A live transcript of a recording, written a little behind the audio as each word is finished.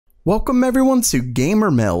Welcome everyone to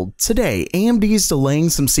Gamer Meld. Today, AMD is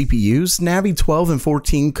delaying some CPUs. Navi 12 and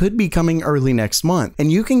 14 could be coming early next month,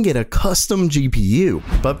 and you can get a custom GPU.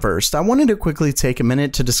 But first, I wanted to quickly take a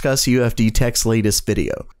minute to discuss UFD Tech's latest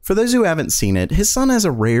video. For those who haven't seen it, his son has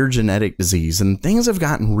a rare genetic disease and things have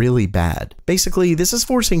gotten really bad. Basically, this is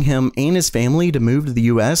forcing him and his family to move to the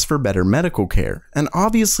US for better medical care, and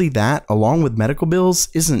obviously that, along with medical bills,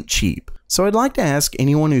 isn't cheap. So I'd like to ask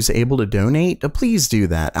anyone who's able to donate to please do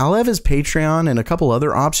that. I'll have his Patreon and a couple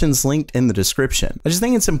other options linked in the description. I just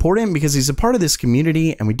think it's important because he's a part of this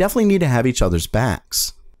community and we definitely need to have each other's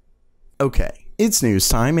backs. Okay, it's news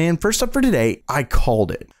time, and first up for today, I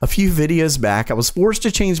called it. A few videos back, I was forced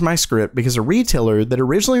to change my script because a retailer that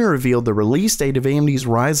originally revealed the release date of AMD's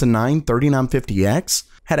Ryzen 9 3950X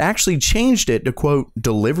had actually changed it to quote,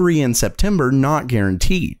 delivery in September not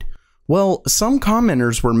guaranteed. Well, some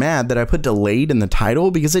commenters were mad that I put delayed in the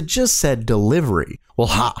title because it just said delivery. Well,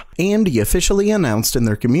 AMD officially announced in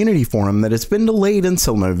their community forum that it's been delayed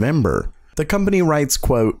until November. The company writes,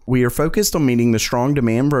 quote, "We are focused on meeting the strong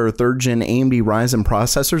demand for our 3rd gen AMD Ryzen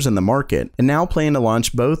processors in the market, and now plan to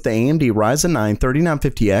launch both the AMD Ryzen 9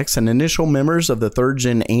 3950X and initial members of the 3rd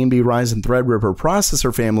gen AMD Ryzen Threadripper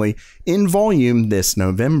processor family in volume this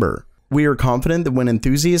November. We are confident that when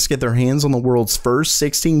enthusiasts get their hands on the world's first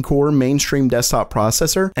 16-core mainstream desktop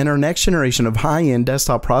processor and our next generation of high-end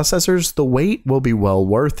desktop processors, the wait will be well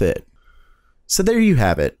worth it." So there you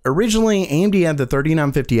have it. Originally, AMD had the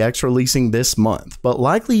 3950X releasing this month, but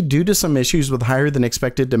likely due to some issues with higher than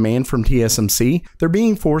expected demand from TSMC, they're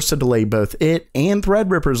being forced to delay both it and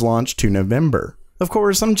Threadripper's launch to November. Of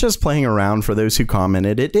course, I'm just playing around for those who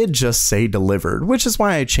commented. It did just say delivered, which is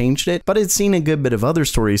why I changed it, but I'd seen a good bit of other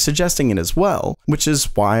stories suggesting it as well, which is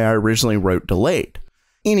why I originally wrote delayed.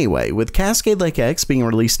 Anyway, with Cascade Lake X being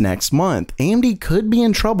released next month, AMD could be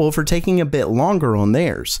in trouble for taking a bit longer on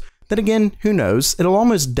theirs. Then again, who knows, it'll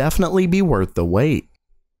almost definitely be worth the wait.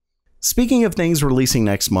 Speaking of things releasing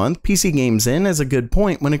next month, PC Games In has a good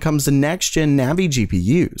point when it comes to next-gen Navi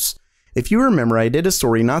GPUs. If you remember, I did a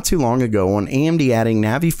story not too long ago on AMD adding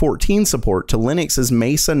Navi 14 support to Linux's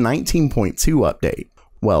Mesa 19.2 update.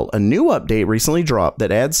 Well, a new update recently dropped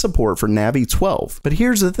that adds support for Navi 12, but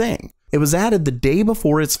here's the thing. It was added the day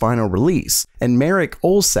before its final release, and Marek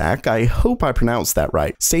Olsak, I hope I pronounced that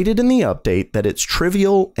right, stated in the update that it's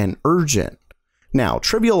trivial and urgent. Now,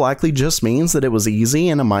 trivial likely just means that it was easy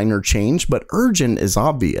and a minor change, but urgent is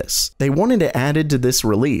obvious. They wanted it added to this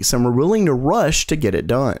release and were willing to rush to get it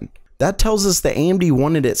done. That tells us that AMD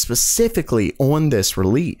wanted it specifically on this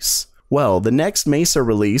release. Well, the next Mesa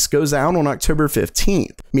release goes out on October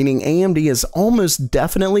 15th, meaning AMD is almost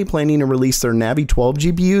definitely planning to release their Navi 12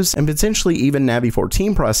 GPUs and potentially even Navi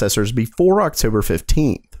 14 processors before October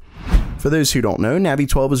 15th. For those who don't know, Navi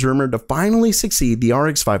 12 is rumored to finally succeed the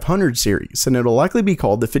RX 500 series, and it'll likely be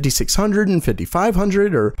called the 5600 and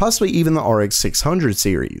 5500 or possibly even the RX 600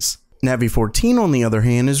 series. Navi 14, on the other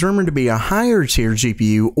hand, is rumored to be a higher tier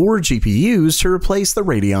GPU or GPUs to replace the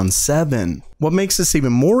Radeon 7. What makes this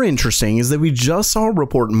even more interesting is that we just saw a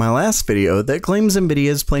report in my last video that claims Nvidia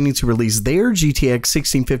is planning to release their GTX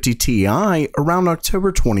 1650 Ti around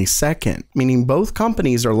October 22nd, meaning both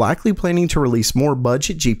companies are likely planning to release more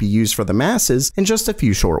budget GPUs for the masses in just a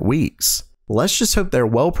few short weeks. Let's just hope they're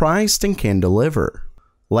well priced and can deliver.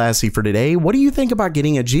 Lastly for today, what do you think about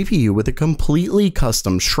getting a GPU with a completely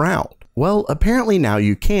custom shroud? Well, apparently now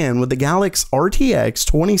you can with the Galaxy RTX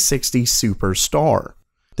 2060 Superstar.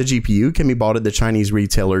 The GPU can be bought at the Chinese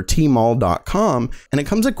retailer Tmall.com, and it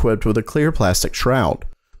comes equipped with a clear plastic shroud.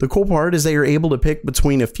 The cool part is that you're able to pick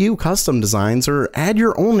between a few custom designs or add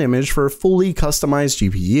your own image for a fully customized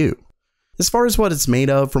GPU. As far as what it's made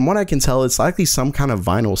of, from what I can tell, it's likely some kind of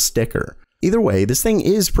vinyl sticker. Either way, this thing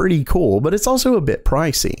is pretty cool, but it's also a bit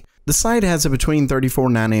pricey. The site has it between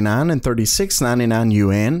 $34.99 and $36.99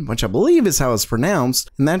 yuan, which I believe is how it's pronounced,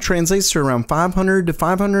 and that translates to around $500 to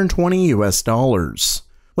 $520 US.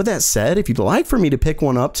 With that said, if you'd like for me to pick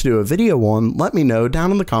one up to do a video on, let me know down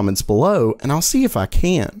in the comments below, and I'll see if I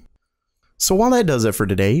can. So while that does it for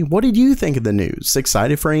today, what did you think of the news?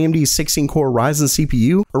 Excited for AMD's 16-core Ryzen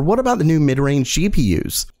CPU, or what about the new mid-range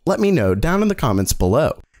GPUs? Let me know down in the comments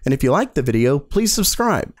below. And if you liked the video, please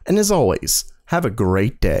subscribe. And as always, have a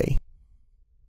great day.